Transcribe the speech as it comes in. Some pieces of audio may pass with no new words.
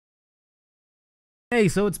Hey,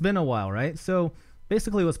 so it's been a while, right? So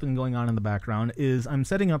basically what's been going on in the background is I'm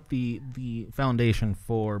setting up the foundation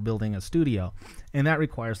for building a studio, and that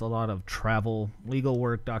requires a lot of travel, legal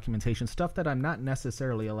work, documentation, stuff that I'm not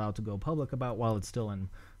necessarily allowed to go public about while it's still in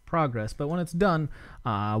progress. But when it's done,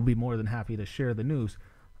 I'll be more than happy to share the news.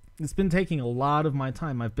 It's been taking a lot of my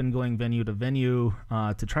time. I've been going venue to venue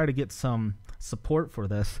to try to get some support for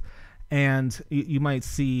this. And you might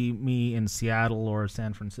see me in Seattle or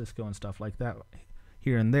San Francisco and stuff like that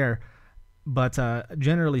here and there. But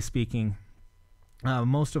generally speaking,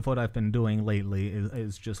 most of what I've been doing lately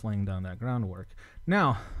is just laying down that groundwork.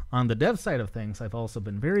 Now, on the dev side of things, I've also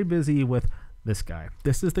been very busy with this guy.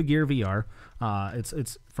 This is the Gear VR.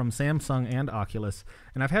 It's from Samsung and Oculus,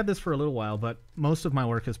 and I've had this for a little while, but most of my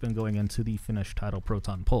work has been going into the finished title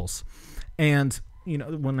Proton Pulse. And you know,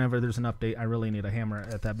 whenever there's an update, I really need a hammer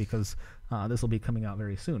at that because this will be coming out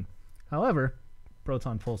very soon. However,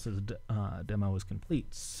 Proton Pulse's demo is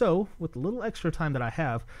complete. So, with the little extra time that I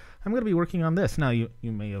have, I'm going to be working on this. Now, you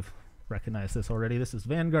may have recognized this already. This is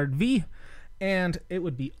Vanguard V, and it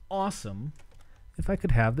would be awesome if I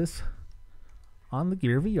could have this on the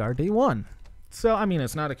Gear VR day one. So, I mean,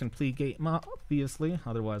 it's not a complete game, obviously.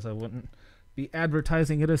 Otherwise, I wouldn't be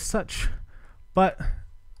advertising it as such. But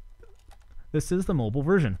this is the mobile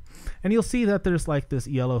version. And you'll see that there's like this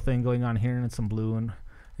yellow thing going on here and some blue.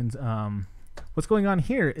 And what's going on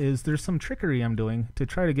here is there's some trickery I'm doing to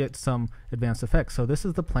try to get some advanced effects. So this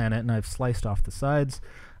is the planet, and I've sliced off the sides.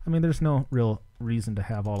 I mean, there's no real reason to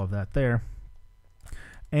have all of that there.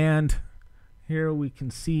 And here we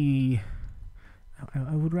can see,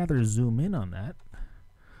 I would rather zoom in on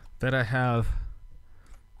that I have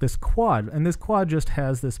this quad. And this quad just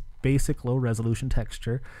has this basic low resolution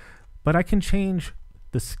texture. But I can change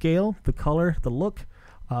the scale, the color, the look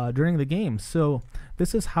during the game. So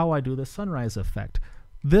this is how I do the sunrise effect.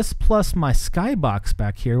 This plus my skybox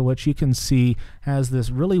back here, which you can see has this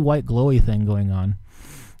really white glowy thing going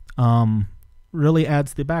on, really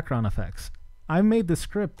adds the background effects. I made the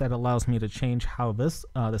script that allows me to change how this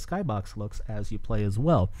the skybox looks as you play as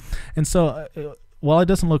well. And so while it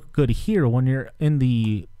doesn't look good here, when you're in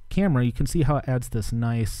the camera, you can see how it adds this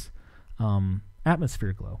nice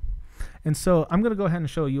atmosphere glow. And so I'm going to go ahead and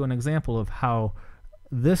show you an example of how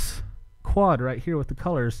this quad right here with the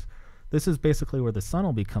colors, this is basically where the sun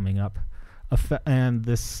will be coming up, and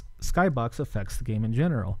this skybox affects the game in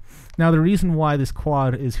general. Now, the reason why this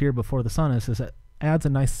quad is here before the sun is it adds a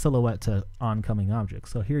nice silhouette to oncoming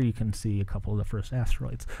objects. So here you can see a couple of the first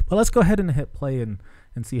asteroids. But let's go ahead and hit play and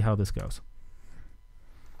see how this goes.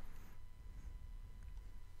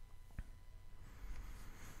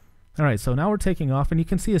 All right, so now we're taking off, and you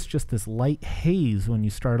can see it's just this light haze when you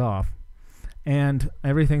start off, and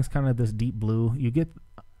everything's kind of this deep blue. You get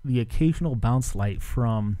the occasional bounce light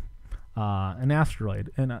from an asteroid,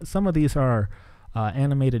 and some of these are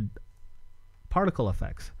animated particle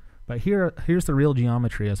effects. But here's the real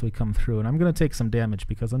geometry as we come through, and I'm going to take some damage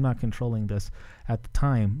because I'm not controlling this at the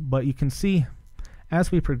time. But you can see as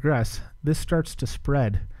we progress, this starts to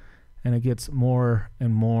spread, and it gets more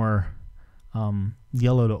and more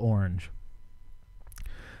yellow to orange.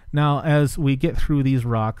 Now, as we get through these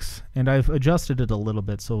rocks, and I've adjusted it a little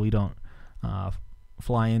bit so we don't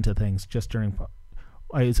fly into things just during.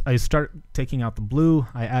 I start taking out the blue,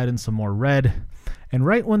 I add in some more red, and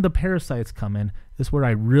right when the parasites come in is where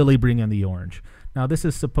I really bring in the orange. Now, this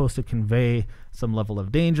is supposed to convey some level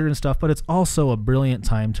of danger and stuff, but it's also a brilliant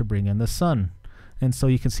time to bring in the sun. And so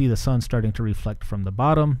you can see the sun starting to reflect from the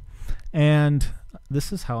bottom, and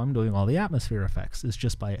this is how I'm doing all the atmosphere effects, is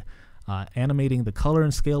just by animating the color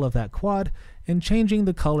and scale of that quad and changing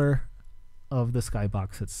the color of the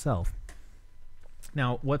skybox itself.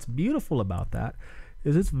 Now, what's beautiful about that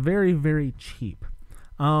is it's very, very cheap.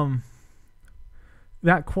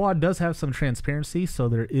 That quad does have some transparency, so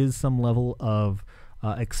there is some level of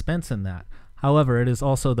expense in that. However, it is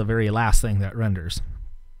also the very last thing that renders,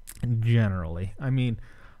 generally. I mean,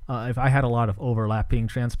 if I had a lot of overlapping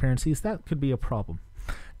transparencies, that could be a problem.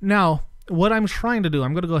 Now, what I'm trying to do,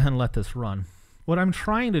 I'm going to go ahead and let this run. What I'm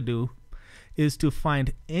trying to do is to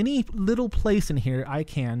find any little place in here I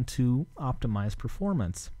can to optimize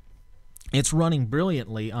performance. It's running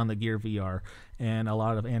brilliantly on the Gear VR and a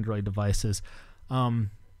lot of Android devices,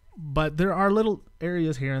 but there are little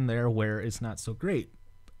areas here and there where it's not so great,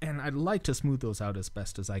 and I'd like to smooth those out as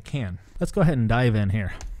best as I can. Let's go ahead and dive in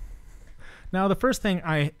here. Now, the first thing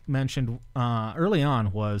I mentioned early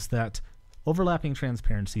on was that overlapping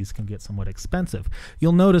transparencies can get somewhat expensive.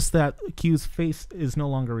 You'll notice that Q's face is no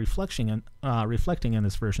longer reflecting in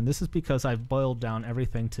this version. This is because I've boiled down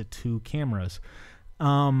everything to 2 cameras.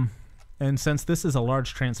 And since this is a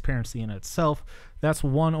large transparency in itself, that's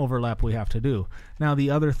one overlap we have to do. Now,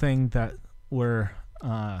 the other thing that we're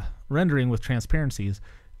rendering with transparencies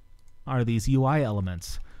are these UI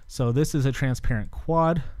elements. So this is a transparent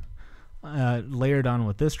quad layered on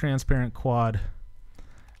with this transparent quad.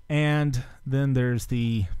 And then there's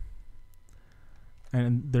the,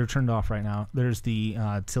 and they're turned off right now, there's the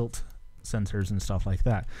tilt sensors and stuff like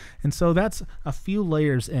that. And so that's a few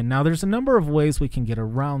layers in. Now there's a number of ways we can get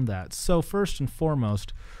around that. So first and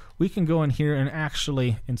foremost, we can go in here and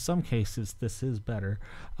actually, in some cases this is better,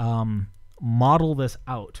 model this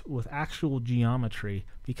out with actual geometry,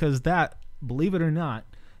 because that, believe it or not,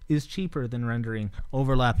 is cheaper than rendering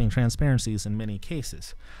overlapping transparencies in many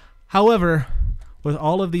cases. However, with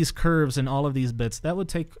all of these curves and all of these bits, that would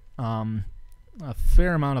take a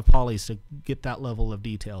fair amount of polys to get that level of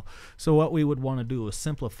detail. So what we would want to do is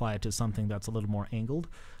simplify it to something that's a little more angled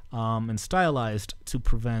and stylized to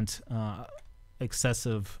prevent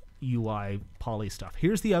excessive UI poly stuff.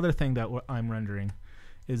 Here's the other thing that I'm rendering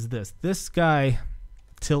is this. This guy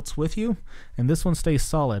tilts with you, and this one stays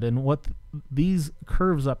solid. And what these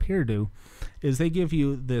curves up here do is they give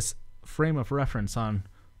you this frame of reference on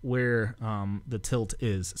where the tilt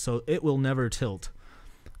is. So it will never tilt.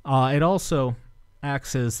 It also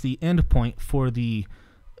acts as the endpoint for the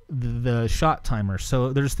shot timer.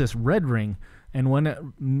 So there's this red ring, and when it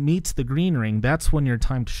meets the green ring, that's when your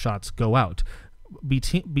timed shots go out.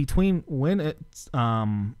 Between when it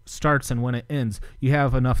starts and when it ends, you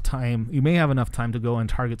have enough time. You may have enough time to go and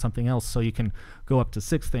target something else, so you can go up to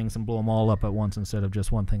 6 things and blow them all up at once instead of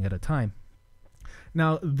just one thing at a time.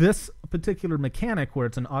 Now, this particular mechanic, where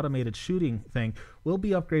it's an automated shooting thing, will be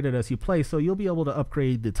upgraded as you play, so you'll be able to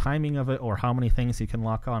upgrade the timing of it, or how many things you can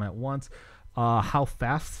lock on at once, how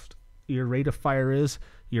fast your rate of fire is,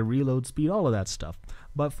 your reload speed, all of that stuff.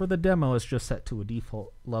 But for the demo, it's just set to a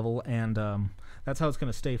default level, and that's how it's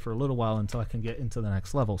going to stay for a little while until I can get into the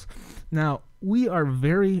next levels. Now, we are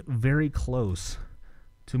very, very close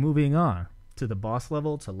to moving on to the boss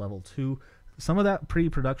level, to level 2. Some of that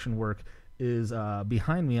pre-production work is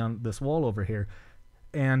behind me on this wall over here,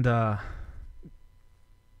 and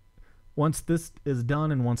once this is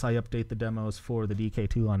done, and once I update the demos for the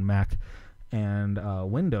DK2 on Mac and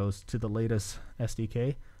Windows to the latest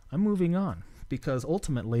SDK, I'm moving on, because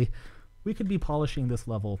ultimately we could be polishing this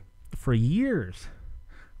level for years,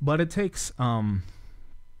 but it takes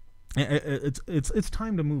it's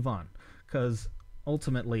time to move on, because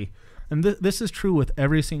ultimately, and this is true with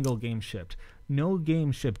every single game shipped. No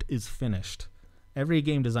game shipped is finished. Every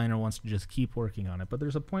game designer wants to just keep working on it, but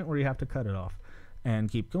there's a point where you have to cut it off and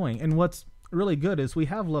keep going. And what's really good is we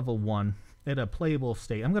have level 1 at a playable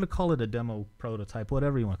state. I'm going to call it a demo prototype,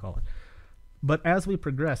 whatever you want to call it. But as we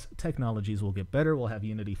progress, technologies will get better. We'll have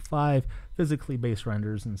Unity 5, physically based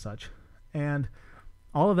renders and such. And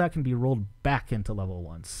all of that can be rolled back into level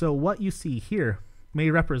 1. So what you see here may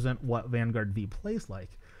represent what Vanguard V plays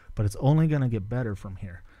like, but it's only going to get better from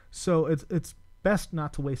here. So it's best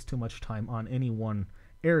not to waste too much time on any one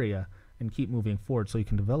area and keep moving forward, so you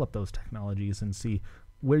can develop those technologies and see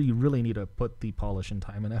where you really need to put the polish and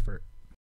time and effort.